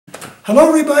Hello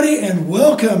everybody and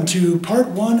welcome to part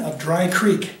one of Dry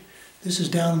Creek. This is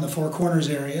down in the Four Corners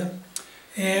area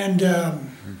and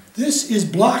this is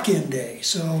block-in day.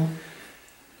 So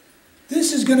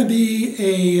this is going to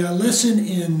be a lesson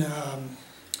in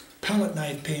palette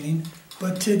knife painting,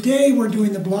 but today we're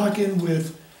doing the block-in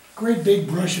with great big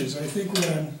brushes. I think what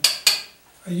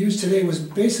I used today was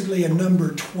basically a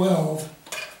number 12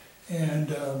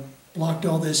 and blocked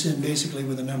all this in basically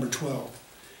with a number 12.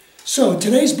 So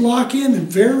today's block-in, a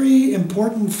very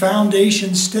important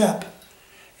foundation step,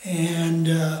 and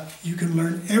you can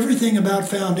learn everything about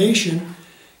foundation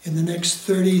in the next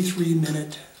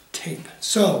 33-minute tape.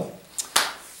 So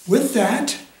with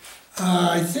that,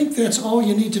 I think that's all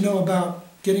you need to know about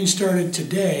getting started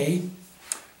today.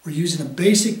 We're using a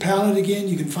basic palette again.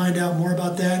 You can find out more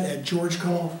about that at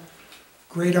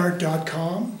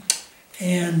georgecoll.greatart.com.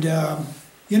 And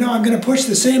you know, I'm going to push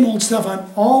the same old stuff I'm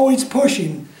always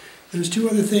pushing. There's two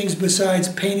other things besides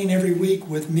painting every week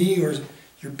with me or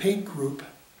your paint group.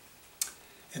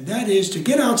 And that is to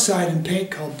get outside and paint,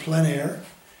 called plein air.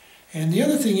 And the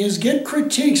other thing is get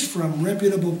critiques from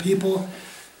reputable people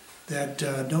that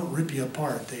don't rip you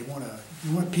apart. You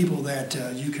want people that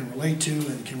you can relate to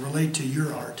and can relate to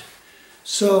your art.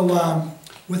 So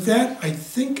with that, I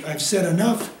think I've said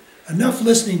enough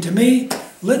listening to me.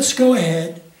 Let's go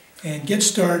ahead and get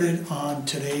started on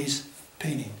today's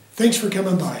painting. Thanks for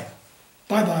coming by.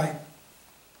 Bye-bye.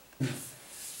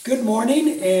 Good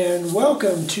morning and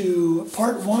welcome to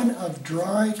part one of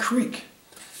Dry Creek.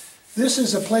 This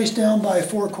is a place down by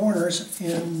Four Corners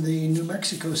in the New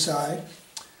Mexico side,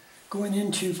 going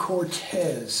into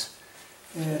Cortez.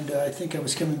 And I think I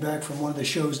was coming back from one of the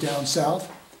shows down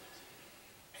south.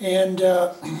 And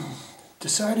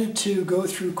decided to go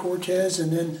through Cortez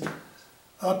and then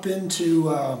up into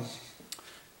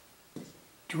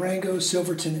Durango,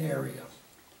 Silverton area.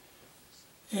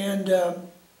 And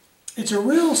it's a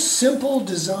real simple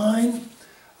design,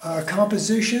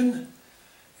 composition,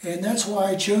 and that's why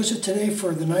I chose it today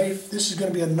for the knife. This is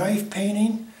going to be a knife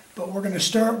painting, but we're going to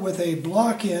start with a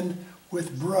block-in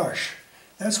with brush.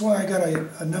 That's why I got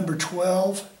a number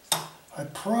 12. I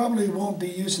probably won't be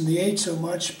using the 8 so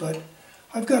much, but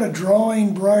I've got a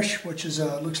drawing brush, which is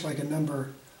looks like a number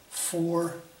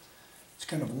 4. It's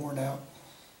kind of worn out.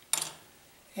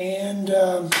 And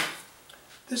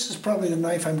this is probably the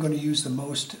knife I'm going to use the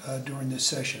most during this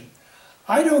session.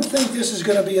 I don't think this is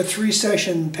going to be a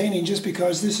 3-session painting just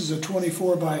because this is a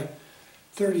 24 by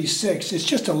 36. It's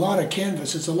just a lot of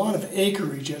canvas. It's a lot of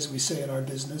acreage, as we say in our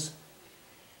business.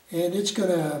 And it's going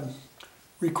to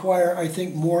require, I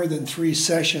think, more than 3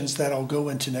 sessions that I'll go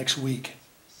into next week.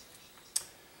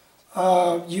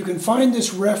 You can find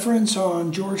this reference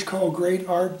on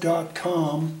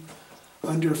georgecollgreatart.com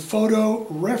under photo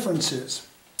references,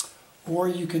 or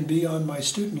you can be on my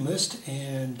student list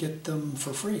and get them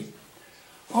for free.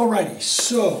 Alrighty,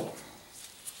 so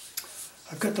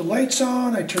I've got the lights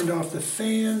on. I turned off the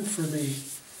fan for the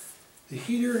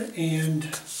heater, and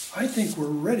I think we're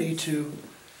ready to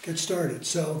get started.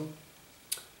 So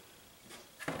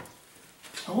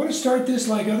I want to start this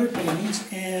like other paintings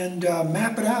and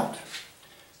map it out.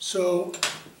 So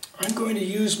I'm going to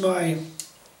use my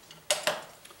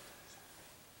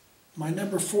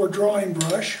number 4 drawing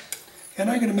brush, and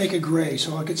I'm going to make a gray.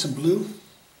 So I'll get some blue,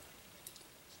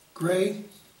 gray,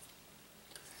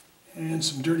 and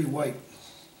some dirty white.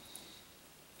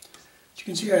 As you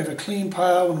can see, I have a clean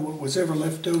pile, and what was ever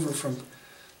left over from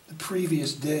the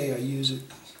previous day, I use it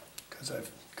because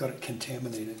I've got it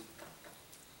contaminated.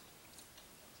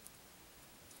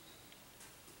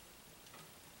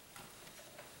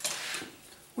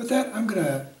 With that, I'm going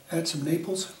to add some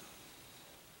Naples.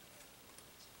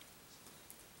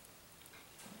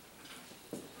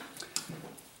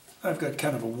 I've got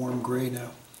kind of a warm gray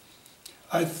now.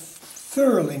 I've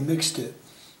thoroughly mixed it,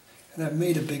 and I've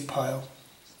made a big pile.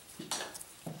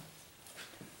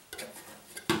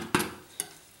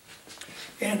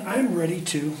 And I'm ready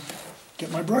to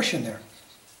get my brush in there.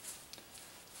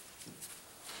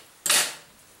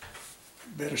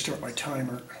 Better start my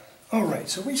timer. Alright,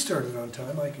 so we started on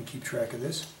time. I can keep track of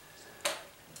this.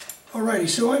 Alrighty,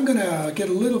 so I'm going to get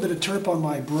a little bit of turp on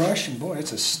my brush, and boy,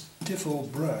 it's a stiff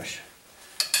old brush.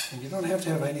 And you don't have to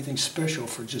have anything special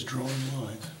for just drawing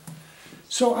lines.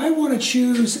 So I want to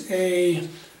choose a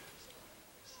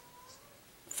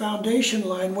foundation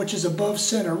line which is above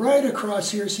center. Right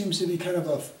across here seems to be kind of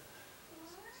a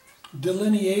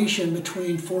delineation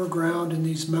between foreground and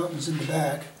these mountains in the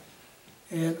back.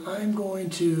 And I'm going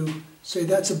to say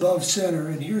that's above center,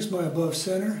 and here's my above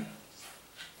center.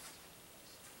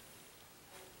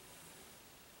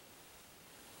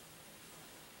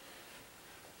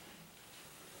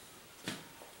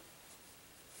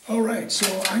 All right,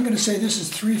 so I'm going to say this is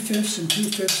 3/5 and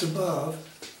 2/5 above.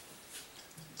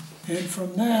 And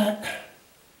from that,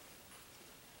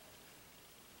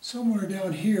 somewhere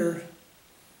down here,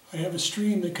 I have a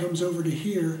stream that comes over to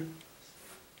here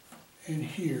and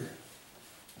here.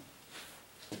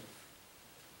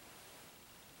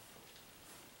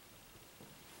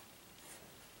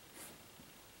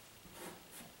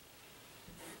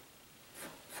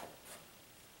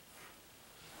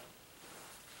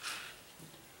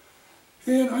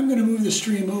 And I'm going to move the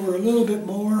stream over a little bit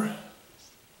more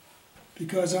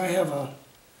because I have a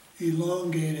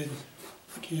elongated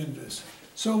canvas.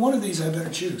 So one of these I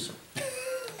better choose.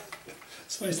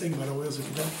 It's the nice thing about oils, if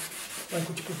you don't like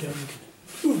what you put down, you can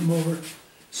move them over.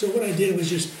 So what I did was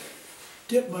just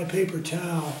dip my paper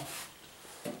towel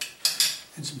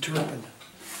in some turpin,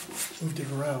 moved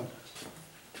it around.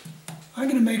 I'm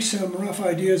going to make some rough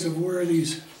ideas of where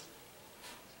these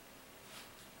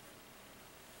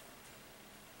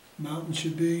mountains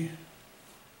should be.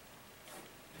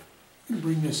 I'm going to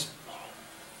bring this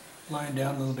line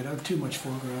down a little bit. I have too much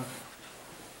foreground.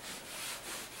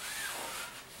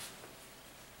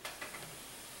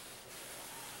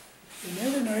 You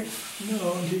never know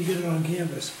until you get it on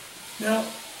canvas. Now,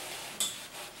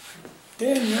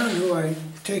 Dan Young, who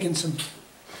I've taken some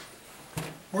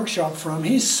workshop from,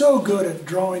 he's so good at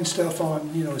drawing stuff on,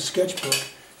 a sketchbook,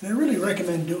 and I really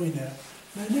recommend doing that.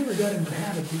 And I never got him to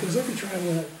have it because every time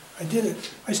when I did it,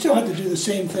 I still had to do the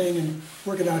same thing and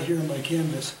work it out here on my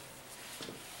canvas.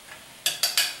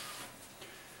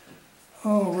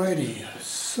 Alrighty,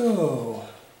 so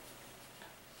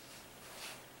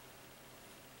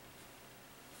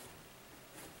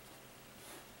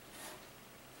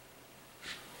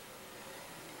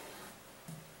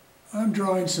I'm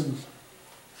drawing some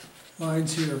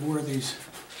lines here of where these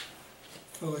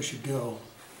fellows should go.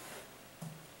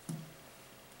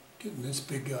 Getting this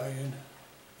big guy in.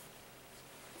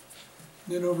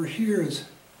 And then over here is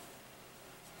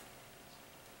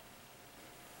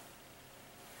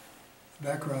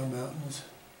background mountains.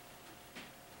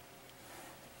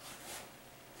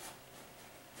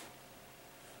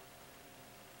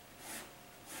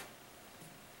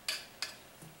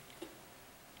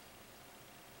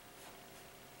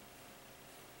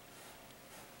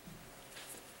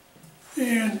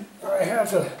 And I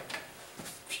have a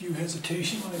few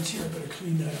hesitation lines here. I better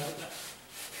clean that up.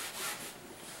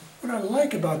 What I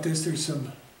like about this, there's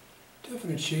some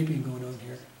definite shaping going on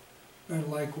here. I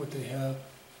like what they have.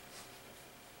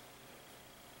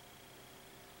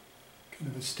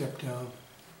 Kind of a step down.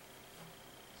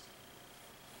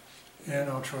 And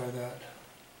I'll try that.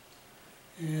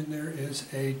 And there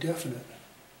is a definite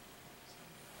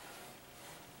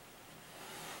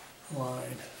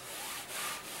line.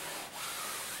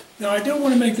 Now I don't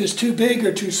want to make this too big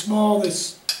or too small,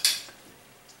 this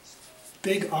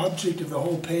big object of the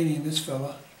whole painting, this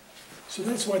fella. So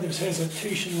that's why there's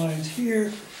hesitation lines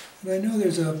here. And I know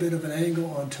there's a bit of an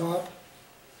angle on top.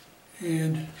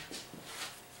 And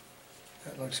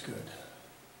that looks good.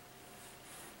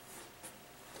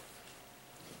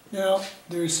 Now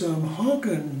there's some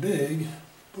honkin' big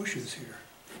bushes here.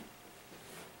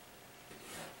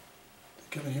 They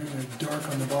come in here and they're dark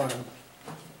on the bottom.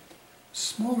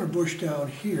 Smaller bush down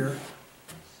here.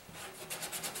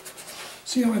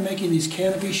 See how I'm making these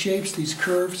canopy shapes, these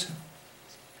curves?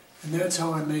 And that's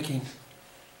how I'm making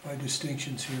my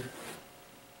distinctions here.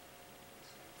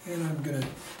 And I'm going to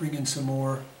bring in some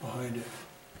more behind it.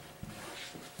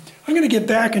 I'm going to get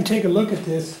back and take a look at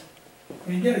this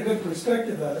and get a good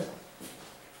perspective of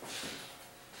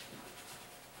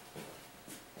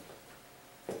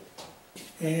it.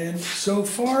 And so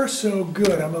far so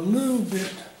good. I'm a little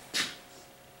bit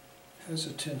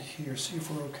hesitant here. See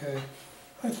if we're okay.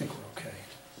 I think we're okay.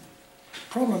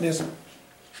 Problem is,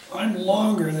 I'm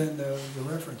longer than the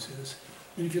reference is.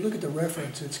 And if you look at the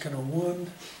reference, it's kind of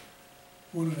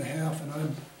 1.5,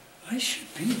 and I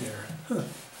should be there. Huh.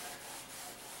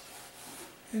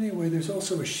 Anyway, there's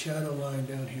also a shadow line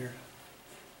down here.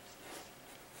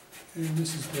 And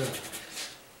this is the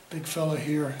big fella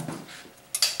here.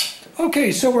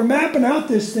 Okay, so we're mapping out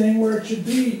this thing where it should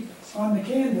be on the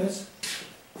canvas.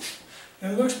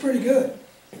 And it looks pretty good.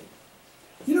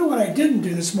 You know what I didn't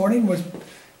do this morning was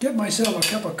get myself a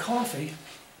cup of coffee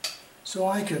so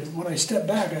I could, when I step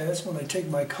back, that's when I take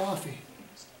my coffee.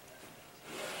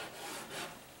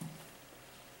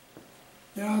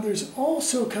 Now there's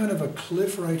also kind of a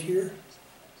cliff right here,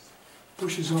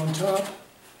 bushes on top,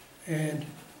 and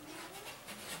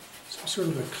some sort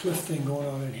of a cliff thing going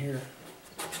on in here.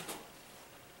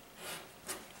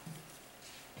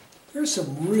 There's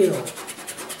some real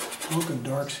honkin'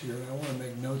 darks here, and I want to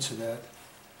make notes of that.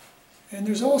 And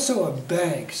there's also a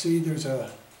bank. See, there's a,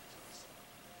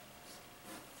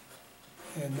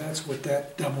 and that's what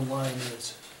that double line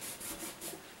is.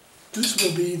 This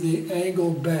will be the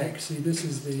angle bank. See, this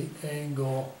is the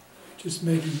angle, just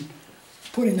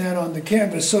putting that on the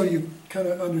canvas so you kind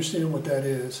of understand what that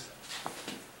is.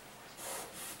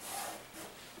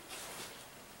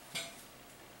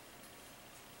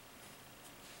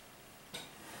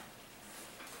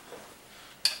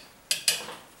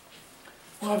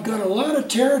 Well, I've got a lot of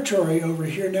territory over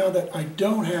here now that I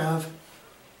don't have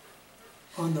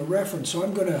on the reference, so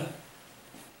I'm going to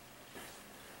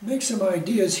make some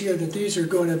ideas here that these are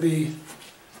going to be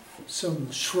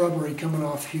some shrubbery coming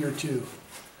off here too.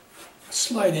 A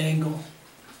slight angle,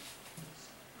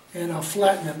 and I'll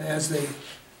flatten them as they,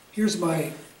 here's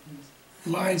my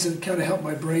lines that kind of help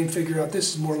my brain figure out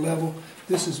this is more level,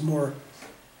 this is more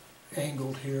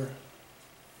angled here.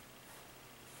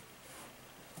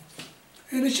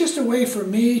 And it's just a way for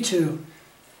me to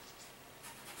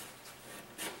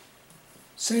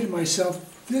say to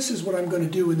myself, this is what I'm going to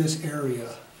do in this area.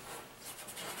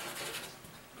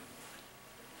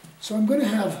 So I'm going to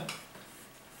have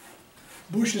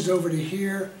bushes over to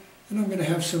here, and I'm going to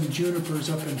have some junipers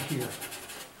up in here.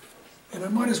 And I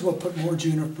might as well put more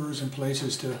junipers in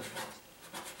places to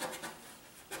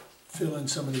fill in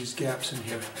some of these gaps in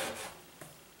here.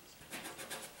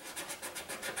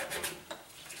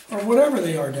 Or whatever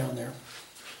they are down there.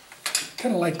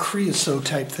 Kind of like creosote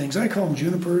type things. I call them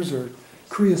junipers or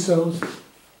creosotes.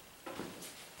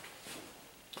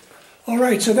 All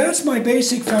right, so that's my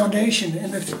basic foundation.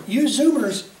 And if you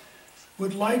Zoomers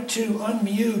would like to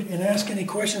unmute and ask any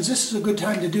questions, this is a good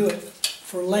time to do it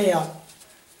for layout,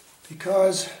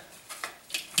 because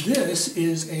this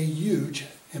is a huge,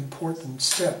 important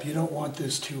step. You don't want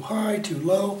this too high, too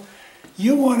low.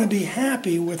 You want to be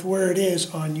happy with where it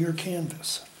is on your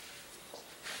canvas.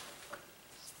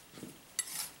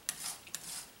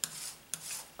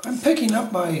 I'm picking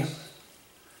up my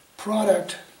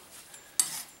product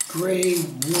gray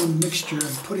warm mixture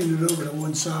and putting it over to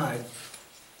one side.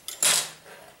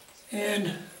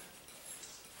 And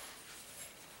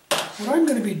what I'm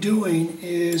going to be doing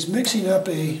is mixing up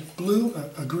a blue,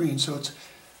 a green. So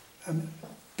I'm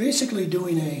basically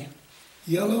doing a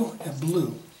yellow and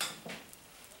blue.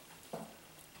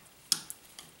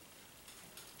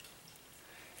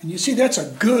 And you see that's a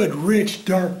good, rich,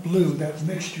 dark blue, that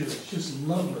mixture. It's just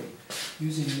lovely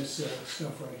using this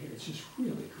stuff right here. It's just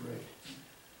really great.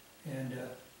 And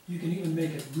you can even make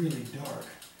it really dark.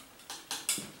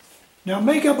 Now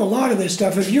make up a lot of this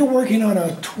stuff. If you're working on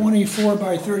a 24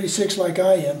 by 36 like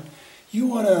I am, you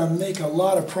want to make a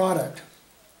lot of product.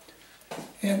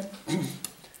 And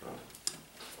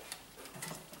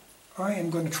I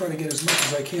am going to try to get as much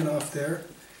as I can off there.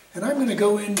 And I'm going to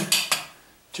go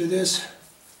into this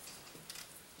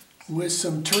with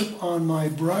some terp on my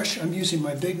brush. I'm using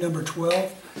my big number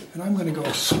 12, and I'm going to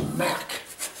go smack.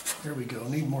 There we go,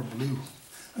 need more blue.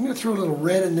 I'm going to throw a little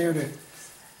red in there to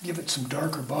give it some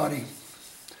darker body.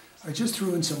 I just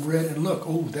threw in some red, and look,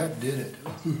 oh, that did it.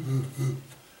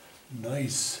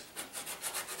 Nice.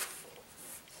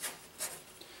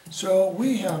 So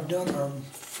we have done our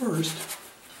first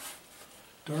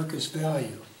darkest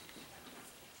value.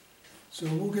 So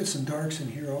we'll get some darks in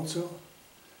here also.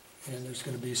 And there's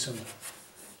going to be some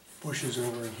bushes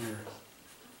over in here.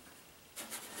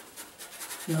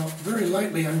 Now, very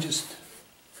lightly, I'm just,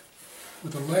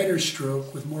 with a lighter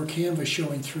stroke, with more canvas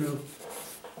showing through,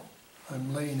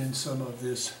 I'm laying in some of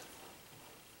this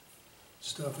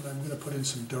stuff, and I'm going to put in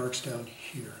some darks down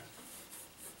here.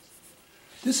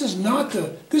 This is not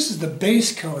the, this is the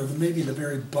base color, maybe the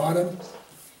very bottom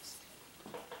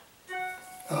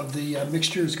of the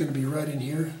mixture is going to be right in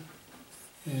here.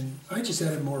 And I just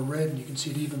added more red, and you can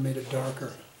see it even made it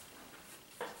darker.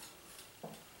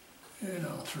 And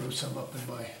I'll throw some up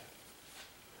in my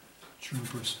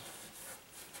junipers.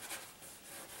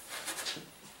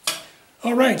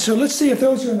 All right, so let's see if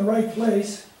those are in the right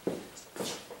place.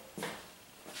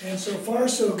 And so far,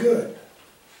 so good.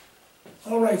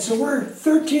 All right, so we're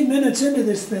 13 minutes into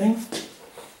this thing.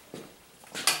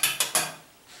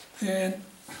 And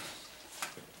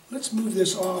let's move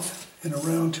this off and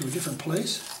around to a different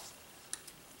place.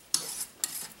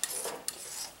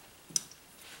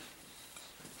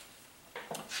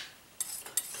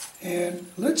 And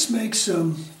let's make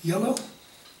some yellow,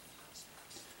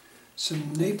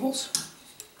 some Naples,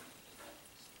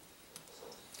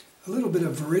 a little bit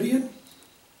of Viridian,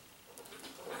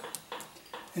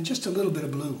 and just a little bit of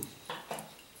blue.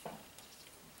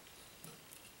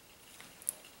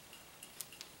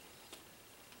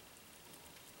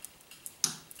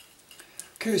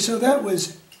 Okay, so that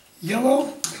was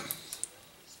yellow,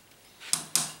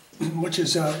 which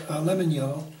is a lemon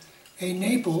yellow, a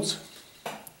Naples,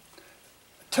 a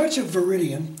touch of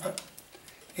Viridian,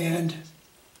 and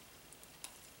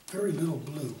very little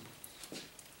blue.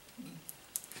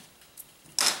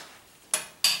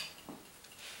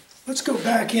 Let's go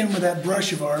back in with that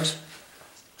brush of ours.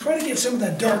 Try to get some of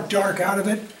that dark out of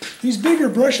it. These bigger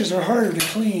brushes are harder to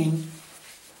clean.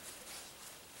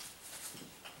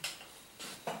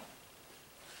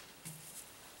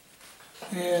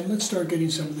 And let's start getting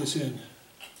some of this in.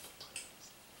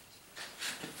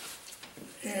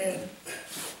 And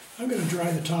I'm going to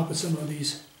dry the top of some of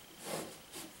these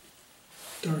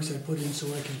darks I put in so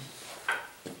I can...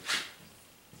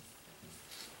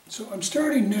 So I'm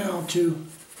starting now to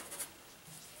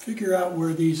figure out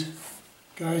where these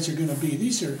guys are going to be.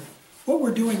 These are, what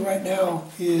we're doing right now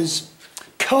is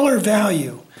color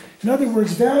value. In other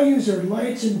words, values are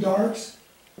lights and darks.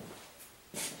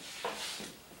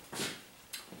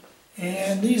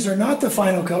 And these are not the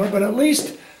final color, but at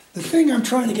least the thing I'm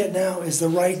trying to get now is the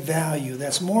right value.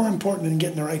 That's more important than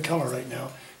getting the right color right now,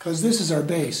 because this is our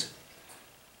base.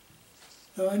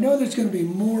 Now I know there's going to be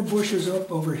more bushes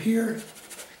up over here.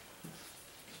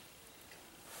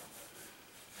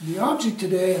 The object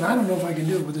today, and I don't know if I can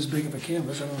do it with this big of a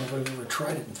canvas, I don't know if I've ever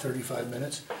tried it in 35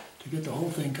 minutes to get the whole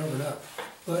thing covered up,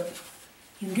 but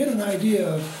you can get an idea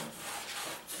of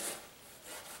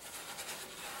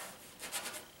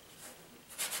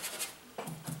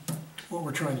what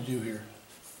we're trying to do here.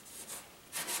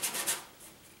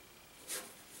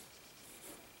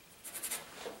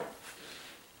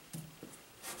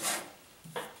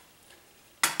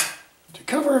 To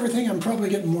cover everything, I'm probably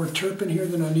getting more turp in here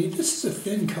than I need. This is a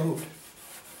thin coat.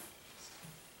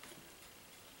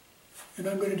 And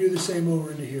I'm going to do the same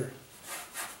over into here.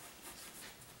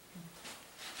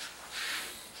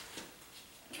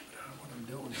 Keep it out of what I'm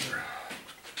doing here.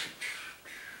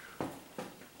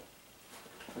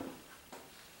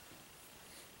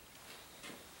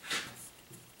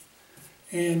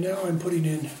 And now I'm putting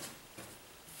in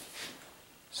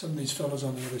some of these fellows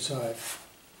on the other side.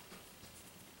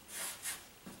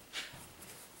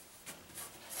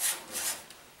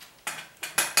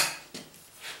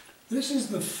 This is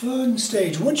the fun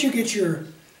stage. Once you get your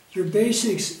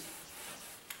basics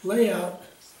layout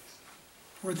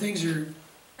where things are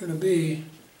going to be,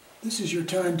 this is your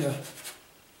time to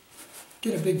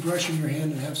get a big brush in your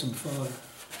hand and have some fun.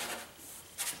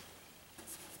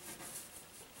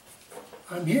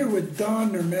 I'm here with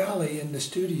Dawn Normali in the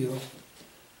studio,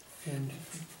 and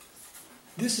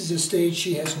this is a stage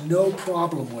she has no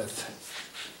problem with.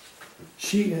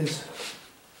 She can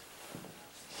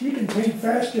paint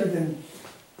faster than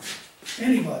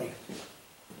anybody.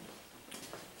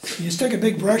 You stick a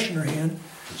big brush in her hand,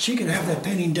 she can have that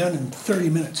painting done in 30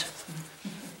 minutes.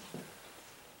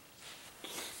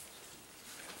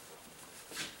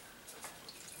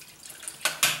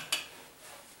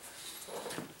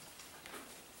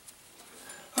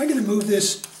 I'm going to move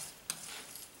this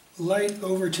light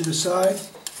over to the side,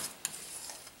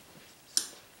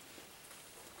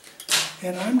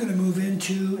 and I'm going to move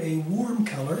into a warm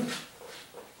color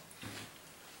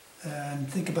and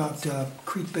think about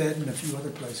creek bed and a few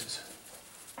other places.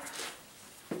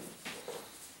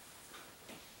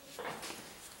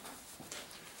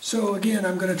 So again,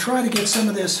 I'm going to try to get some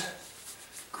of this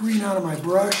green out of my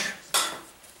brush.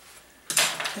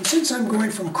 And since I'm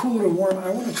going from cool to warm, I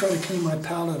want to try to clean my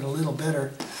palette a little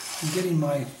better. I'm getting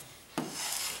my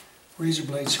razor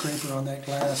blade scraper on that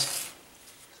glass.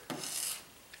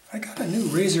 I got a new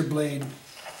razor blade,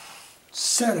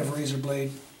 set of razor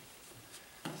blade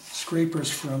scrapers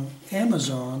from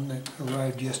Amazon that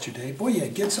arrived yesterday. Boy, yeah,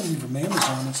 get something from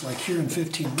Amazon, it's like here in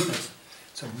 15 minutes.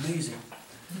 It's amazing.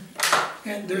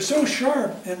 And they're so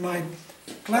sharp, and my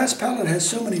glass palette has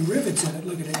so many rivets in it.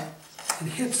 Look at it. It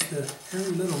hits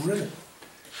every little rivet.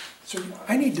 So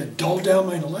I need to dull down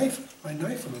my knife a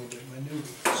little bit, my new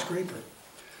scraper.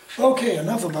 Okay,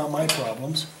 enough about my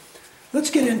problems. Let's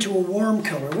get into a warm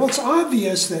color. Well, it's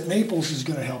obvious that Naples is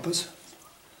going to help us.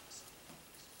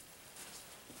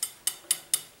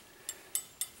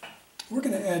 We're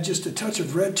going to add just a touch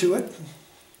of red to it,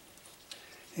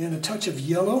 and a touch of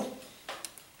yellow,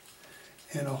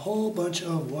 and a whole bunch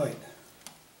of white.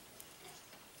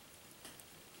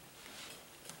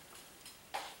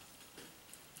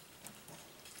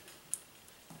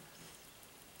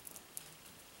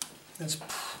 That's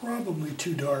probably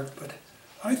too dark, but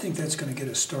I think that's going to get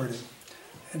us started.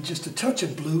 And just a touch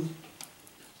of blue.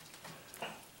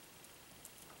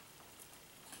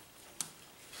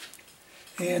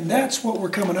 And that's what we're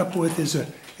coming up with is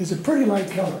a pretty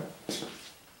light color.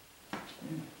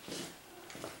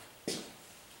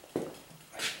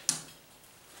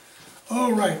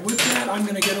 All right, with that, I'm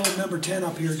going to get old number 10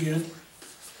 up here again.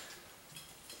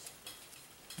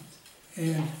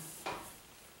 And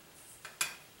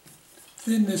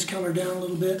thin this color down a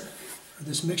little bit, or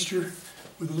this mixture,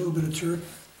 with a little bit of turp,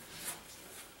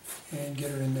 and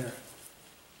get her in there.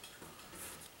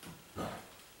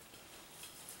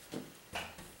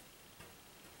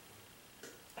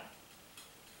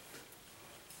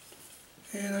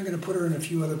 And I'm going to put her in a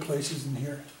few other places in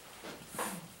here.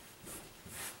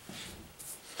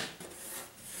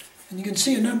 And you can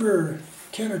see a number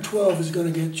 10 or 12 is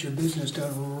going to get your business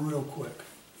done real quick.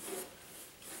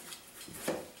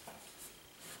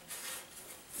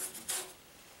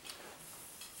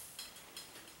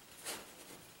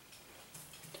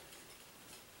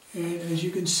 And as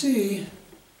you can see,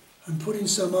 I'm putting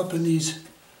some up in these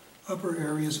upper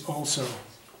areas also.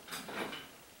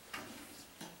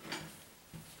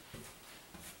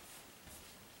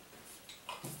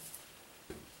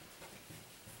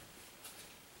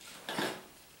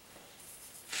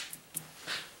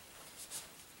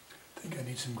 I think I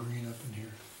need some green up in here.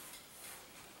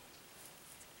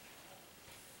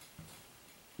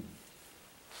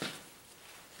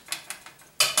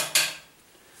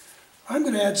 I'm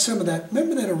going to add some of that,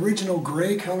 remember that original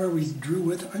gray color we drew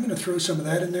with? I'm going to throw some of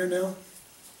that in there now.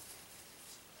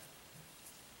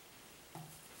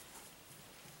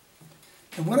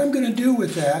 And what I'm going to do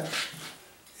with that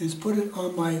is put it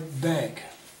on my bank.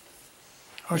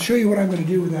 I'll show you what I'm going to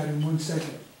do with that in 1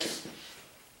 second.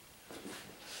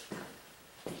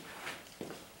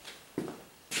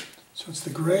 So it's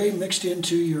the gray mixed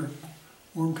into your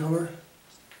warm color.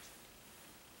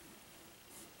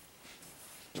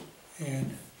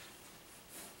 And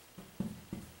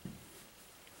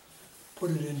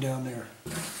put it in down there. I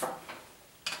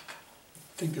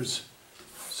think there's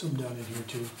some down in here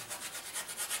too.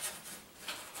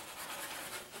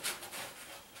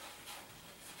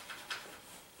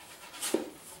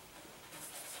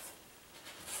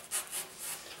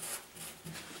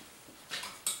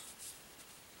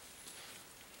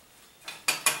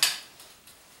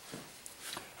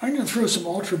 I'm going to throw some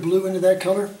ultra blue into that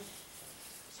color.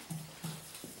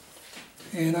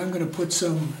 And I'm going to put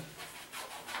some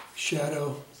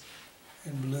shadow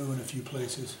and blue in a few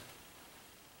places.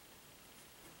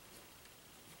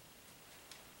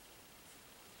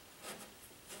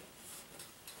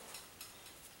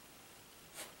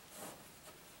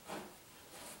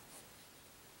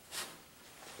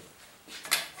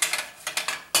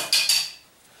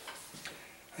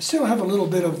 I still have a little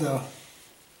bit of the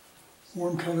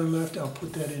warm color left. I'll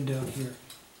put that in down here.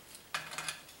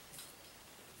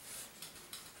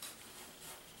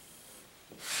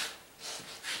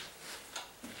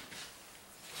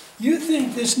 You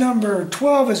think this number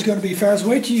 12 is going to be fast.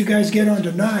 Wait till you guys get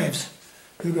onto knives.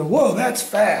 You go, whoa, that's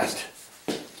fast.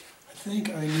 I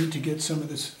think I need to get some of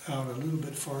this out a little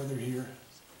bit farther here.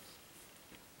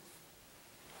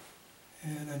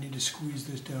 And I need to squeeze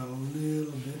this down a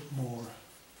little bit more.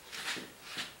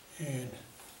 And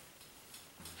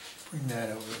bring that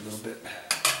over a little bit.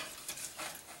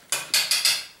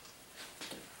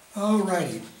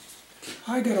 Alrighty.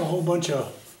 I got a whole bunch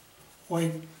of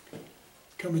white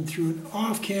coming through, and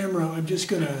off camera I'm just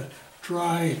going to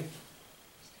dry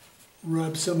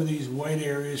rub some of these white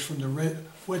areas from the red,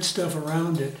 wet stuff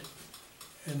around it,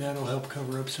 and that'll help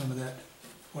cover up some of that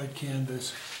white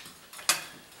canvas.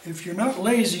 If you're not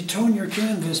lazy, tone your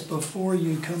canvas before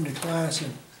you come to class,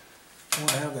 and you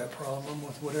won't have that problem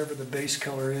with whatever the base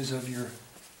color is of your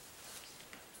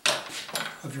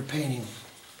painting.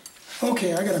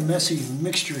 Okay, I got a messy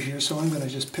mixture here, so I'm going to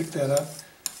just pick that up.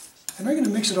 And I'm going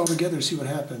to mix it all together and see what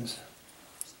happens.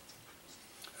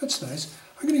 That's nice.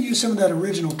 I'm going to use some of that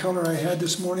original color I had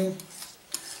this morning.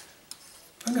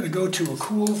 I'm going to go to a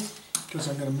cool, because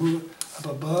I'm going to move it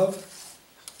up above.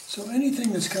 So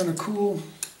anything that's kind of cool,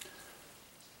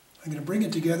 I'm going to bring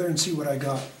it together and see what I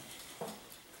got.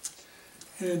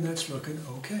 And that's looking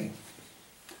okay.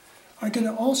 I'm going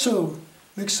to also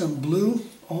mix some blue,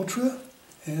 ultra,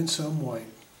 and some white.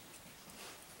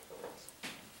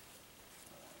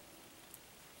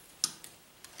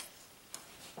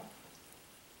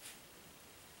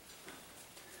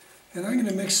 And I'm going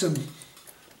to mix some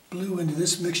blue into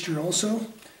this mixture also,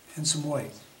 and some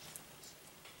white.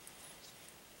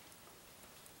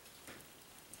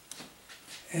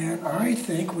 And I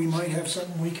think we might have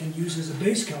something we can use as a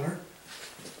base color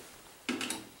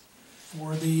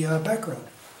for the background.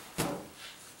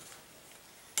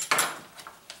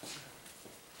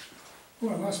 Oh,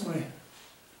 I lost my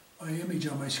image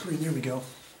on my screen. There we go.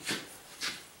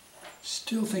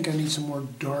 Still think I need some more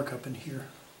dark up in here.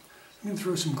 I'm going to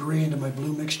throw some gray into my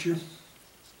blue mixture.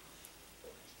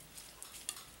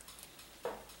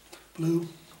 blue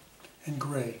and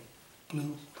gray,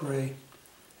 blue, gray,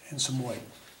 and some white.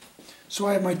 So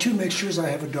I have my two mixtures. I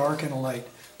have a dark and a light,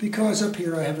 because up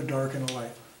here I have a dark and a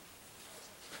light.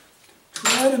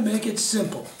 Try to make it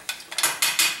simple.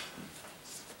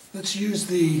 Let's use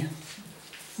the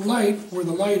light where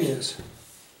the light is,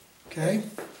 okay?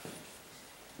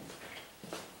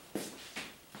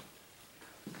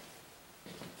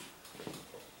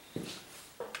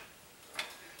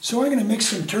 So I'm going to mix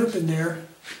some turp in there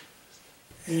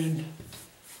and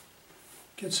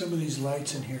get some of these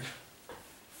lights in here.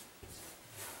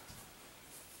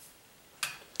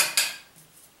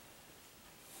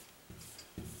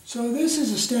 So this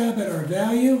is a stab at our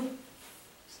value.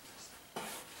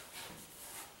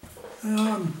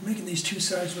 I'm making these two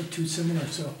sides look too similar,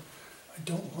 so I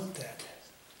don't want that.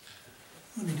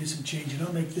 Let me do some changing.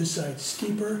 I'll make this side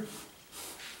steeper.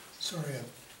 Sorry, I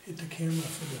hit the camera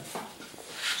for the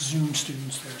Zoom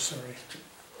students there, sorry.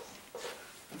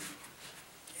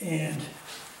 And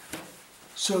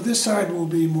so this side will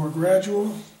be more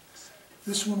gradual.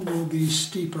 This one will be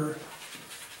steeper,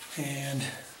 and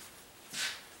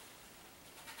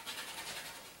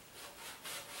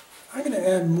I'm going to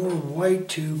add more white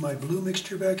to my blue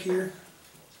mixture back here.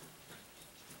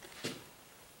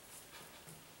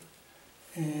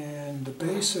 And the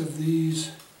base of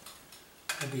these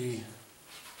will be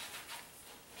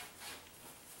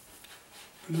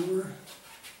bluer.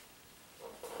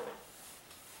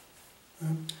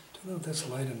 Don't know if that's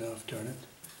light enough, darn it.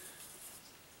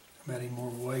 I'm adding more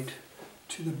white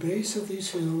to the base of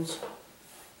these hills.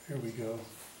 There we go.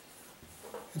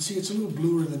 And see, it's a little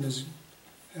bluer than this.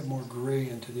 Add more gray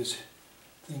into this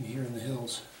thing here in the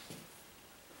hills.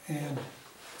 And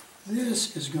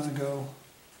this is going to go...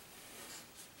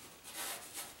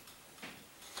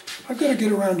 I've got to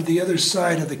get around to the other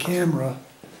side of the camera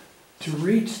to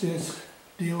reach this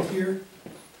deal here.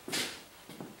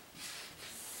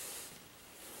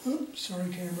 Oops, sorry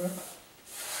camera.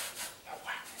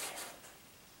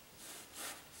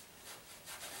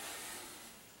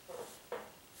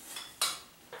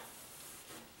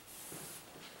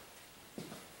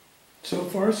 So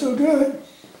far, so good.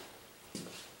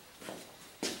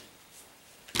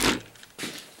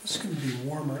 This is going to be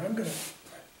warmer. I'm going to get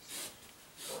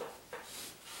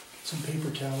some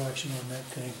paper towel action on that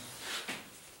thing.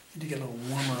 Need to get a little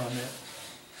warmer on that.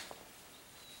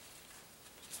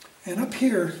 And up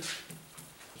here,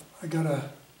 I gotta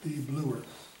be bluer.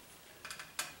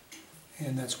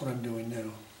 And that's what I'm doing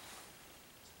now.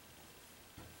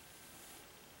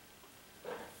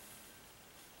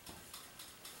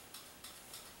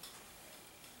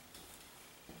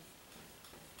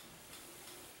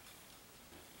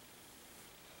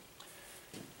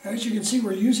 As you can see,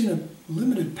 we're using a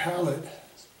limited palette,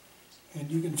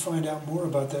 and you can find out more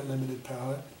about that limited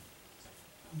palette.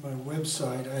 On my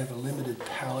website, I have a limited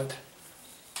palette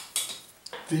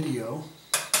video.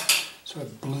 So I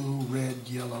have blue, red,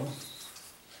 yellow.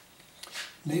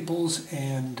 Naples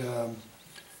and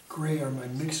gray are my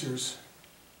mixers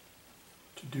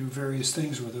to do various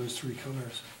things with those three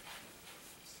colors.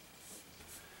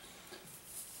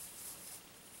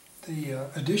 The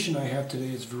addition I have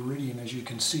today is Viridian. As you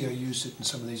can see, I used it in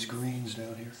some of these greens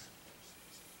down here.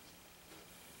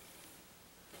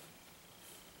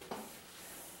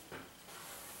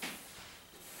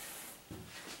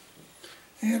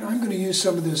 And I'm going to use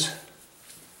some of this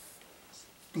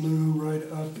blue right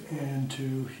up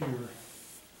into here.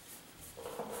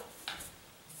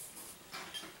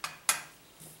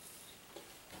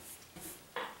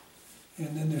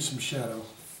 And then there's some shadow.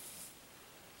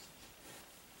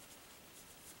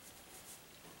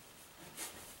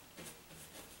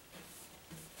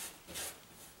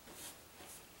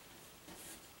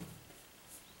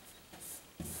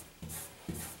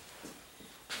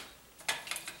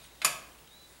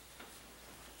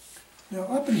 Now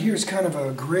up in here is kind of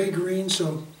a gray green,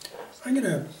 so I'm going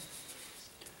to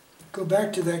go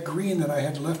back to that green that I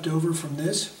had left over from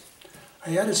this.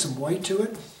 I added some white to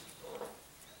it.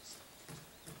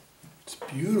 It's a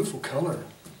beautiful color.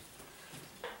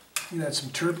 I'm going to add some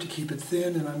turp to keep it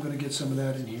thin, and I'm going to get some of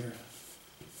that in here.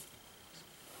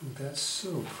 Ooh, that's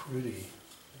so pretty.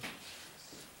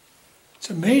 It's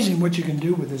amazing what you can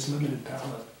do with this limited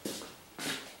palette.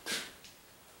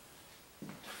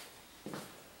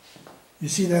 You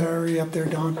see that area up there,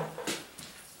 Dawn,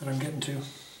 that I'm getting to?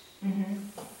 Mm-hmm.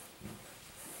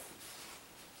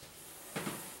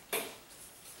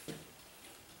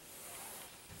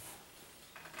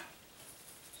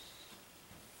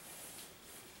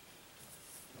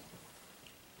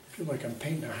 I feel like I'm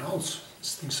painting a house.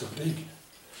 This thing's so big.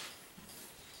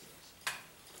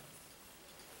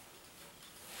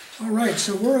 All right,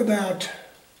 so we're about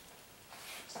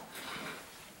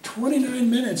 29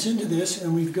 minutes into this,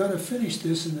 and we've got to finish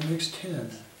this in the next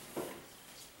 10.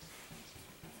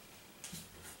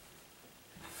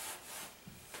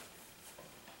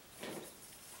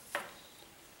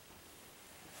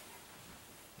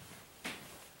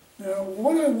 Now,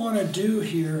 what I want to do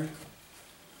here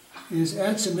is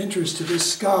add some interest to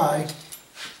this sky,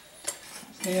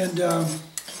 and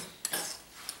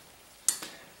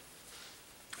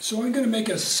so I'm going to make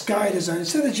a sky design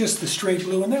instead of just the straight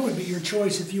blue, and that would be your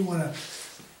choice if you want to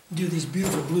do these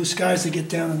beautiful blue skies that get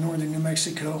down in northern New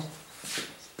Mexico,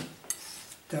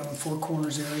 down in Four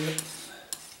Corners area.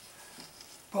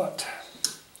 But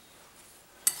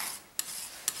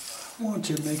I want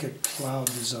to make a cloud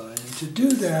design, and to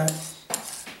do that,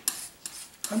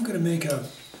 I'm going to make a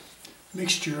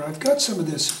mixture. I've got some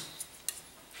of this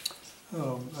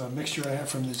mixture I have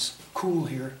from this Cool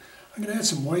here. I'm going to add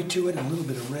some white to it and a little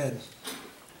bit of red.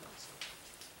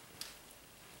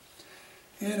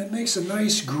 And it makes a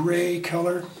nice gray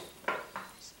color.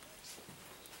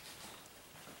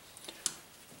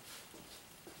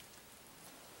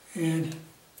 And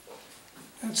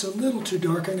that's a little too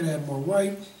dark. I'm going to add more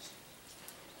white.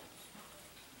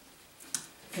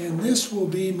 And this will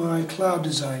be my cloud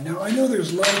design. Now I know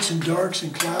there's lights and darks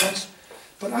and clouds,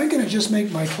 but I'm going to just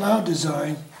make my cloud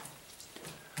design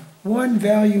one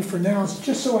value for now,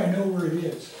 just so I know where it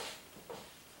is.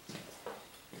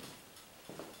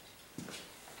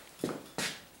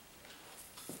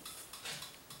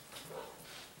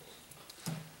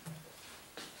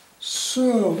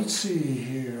 So let's see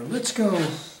here. Let's go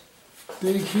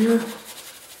big here.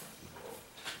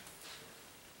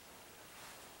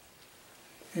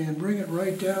 And bring it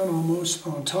right down almost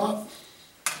on top.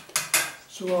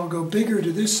 So I'll go bigger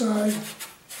to this side.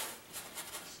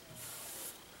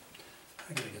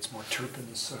 I gotta get some more turp in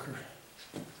this sucker.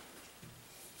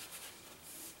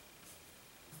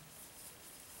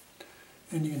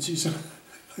 And you can see some,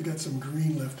 I got some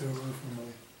green left over from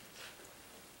my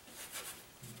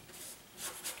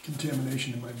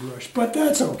contamination in my brush. But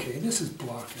that's okay, this is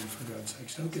blocking, for God's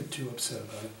sakes. Don't get too upset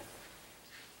about it.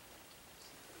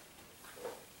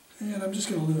 And I'm just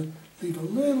going to leave a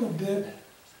little bit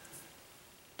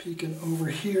peeking over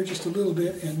here, just a little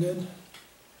bit, and then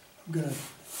I'm going to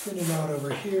thin it out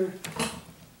over here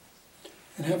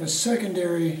and have a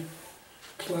secondary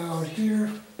cloud here.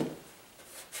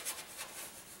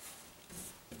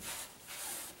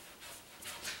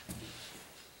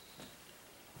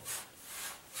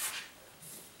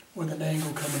 With an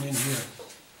angle coming in here.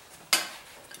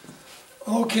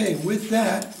 Okay, with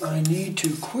that, I need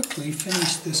to quickly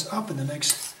finish this up in the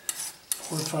next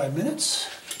 4 or 5 minutes.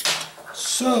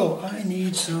 So I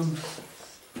need some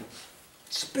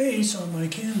space on my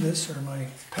canvas or my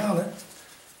palette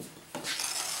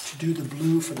to do the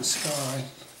blue for the sky.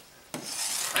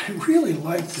 I really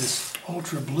like this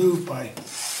ultra blue by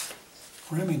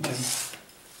Remington,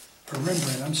 or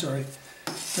Rembrandt, I'm sorry.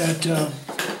 That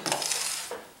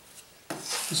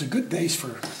is a good base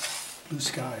for blue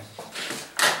sky.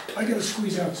 I gotta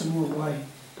squeeze out some more white.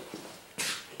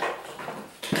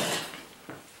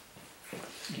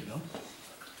 You know.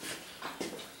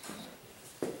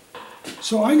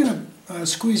 So I'm gonna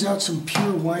squeeze out some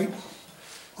pure white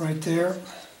right there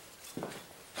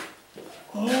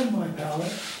on my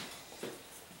palette.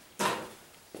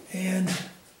 And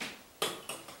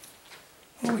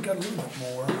oh, we got a little bit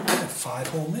more. We got 5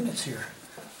 whole minutes here.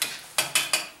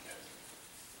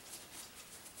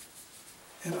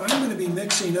 And I'm going to be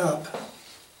mixing up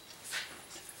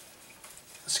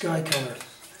the sky color.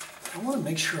 I want to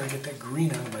make sure I get that green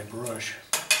out of my brush.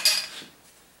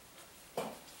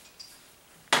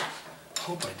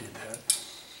 Hope I did that.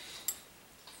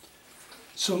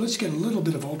 So let's get a little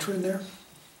bit of ultra in there.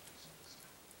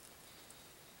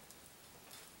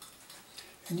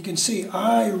 And you can see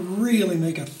I really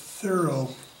make a thorough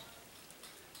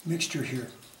mixture here.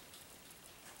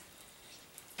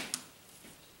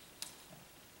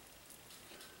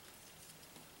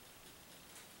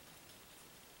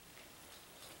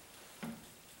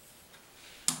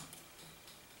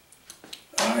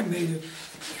 I made it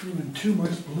through in too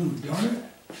much blue, darn it.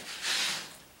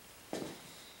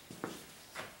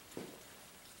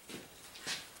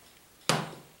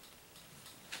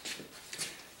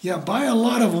 Yeah, buy a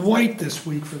lot of white this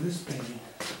week for this painting.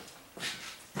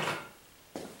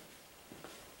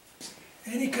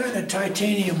 Any kind of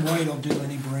titanium white will do,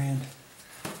 any brand.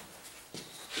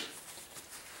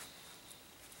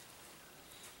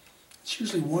 It's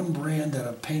usually one brand that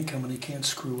a paint company can't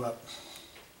screw up.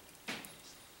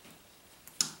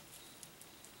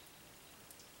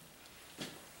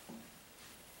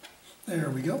 There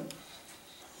we go.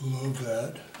 Love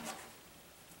that.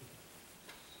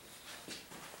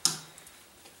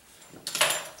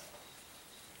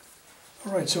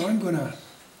 All right, so I'm going to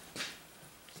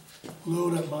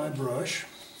load up my brush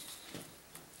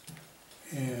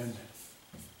and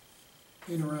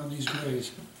paint around these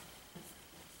grays.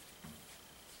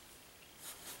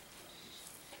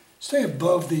 Stay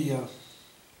above the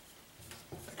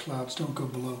clouds, don't go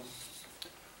below.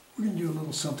 We're going to do a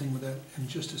little something with that in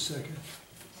just a second.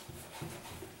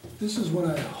 This is when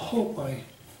I hope my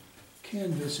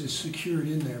canvas is secured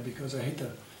in there, because I hate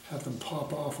to have them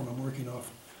pop off when I'm working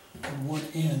off on one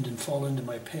end and fall into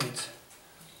my paints.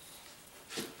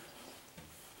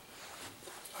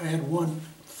 I had one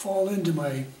fall into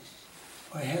my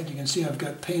head. You can see I've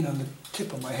got paint on the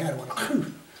tip of my hat. I went,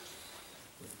 whew.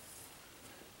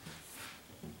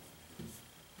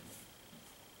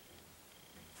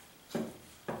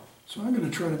 So I'm going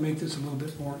to try to make this a little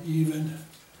bit more even,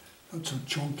 not so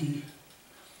chunky,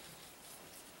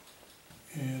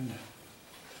 and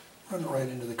run it right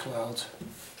into the clouds.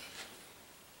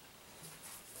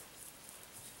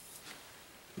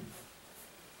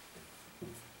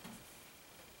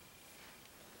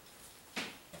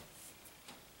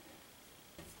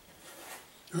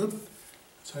 Oop.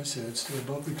 As I said, stay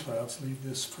above the clouds. Leave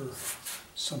this for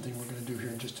something we're going to do here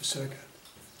in just a second.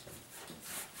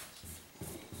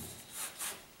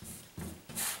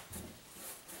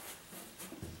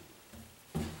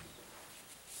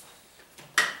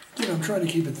 Again, I'm trying to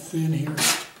keep it thin here.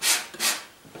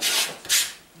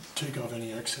 Take off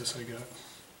any excess I got.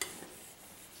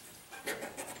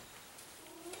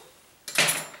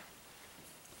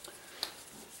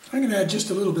 I'm going to add just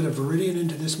a little bit of Viridian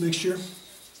into this mixture.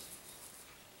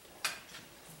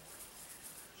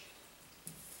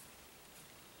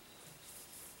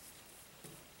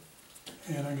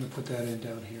 And I'm going to put that in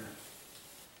down here.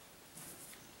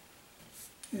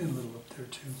 And a little up there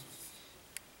too.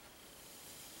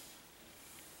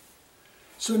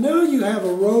 So now you have a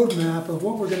roadmap of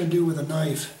what we're going to do with a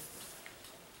knife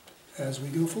as we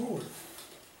go forward.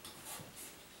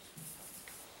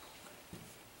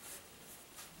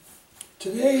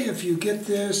 Today, if you get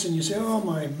this and you say, oh,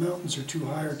 my mountains are too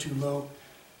high or too low,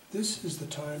 this is the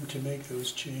time to make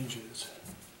those changes.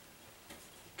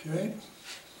 Okay?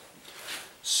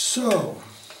 So,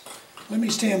 let me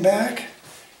stand back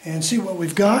and see what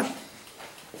we've got.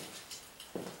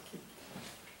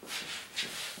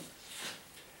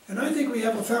 And I think we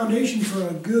have a foundation for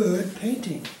a good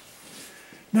painting.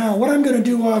 Now, what I'm going to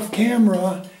do off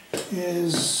camera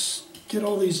is get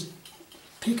all these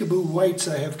peekaboo whites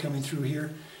I have coming through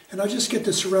here, and I'll just get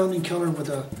the surrounding color with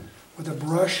a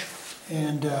brush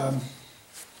and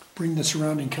bring the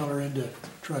surrounding color in to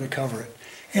try to cover it.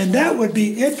 And that would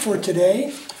be it for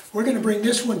today. We're going to bring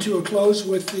this one to a close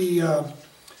with the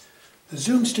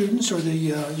Zoom students or the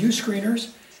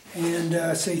U-screeners,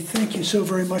 and say thank you so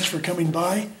very much for coming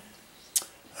by.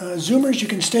 Zoomers, you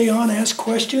can stay on, ask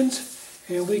questions,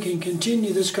 and we can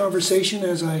continue this conversation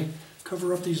as I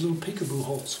cover up these little peekaboo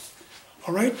holes.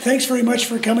 All right, thanks very much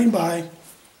for coming by.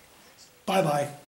 Bye-bye.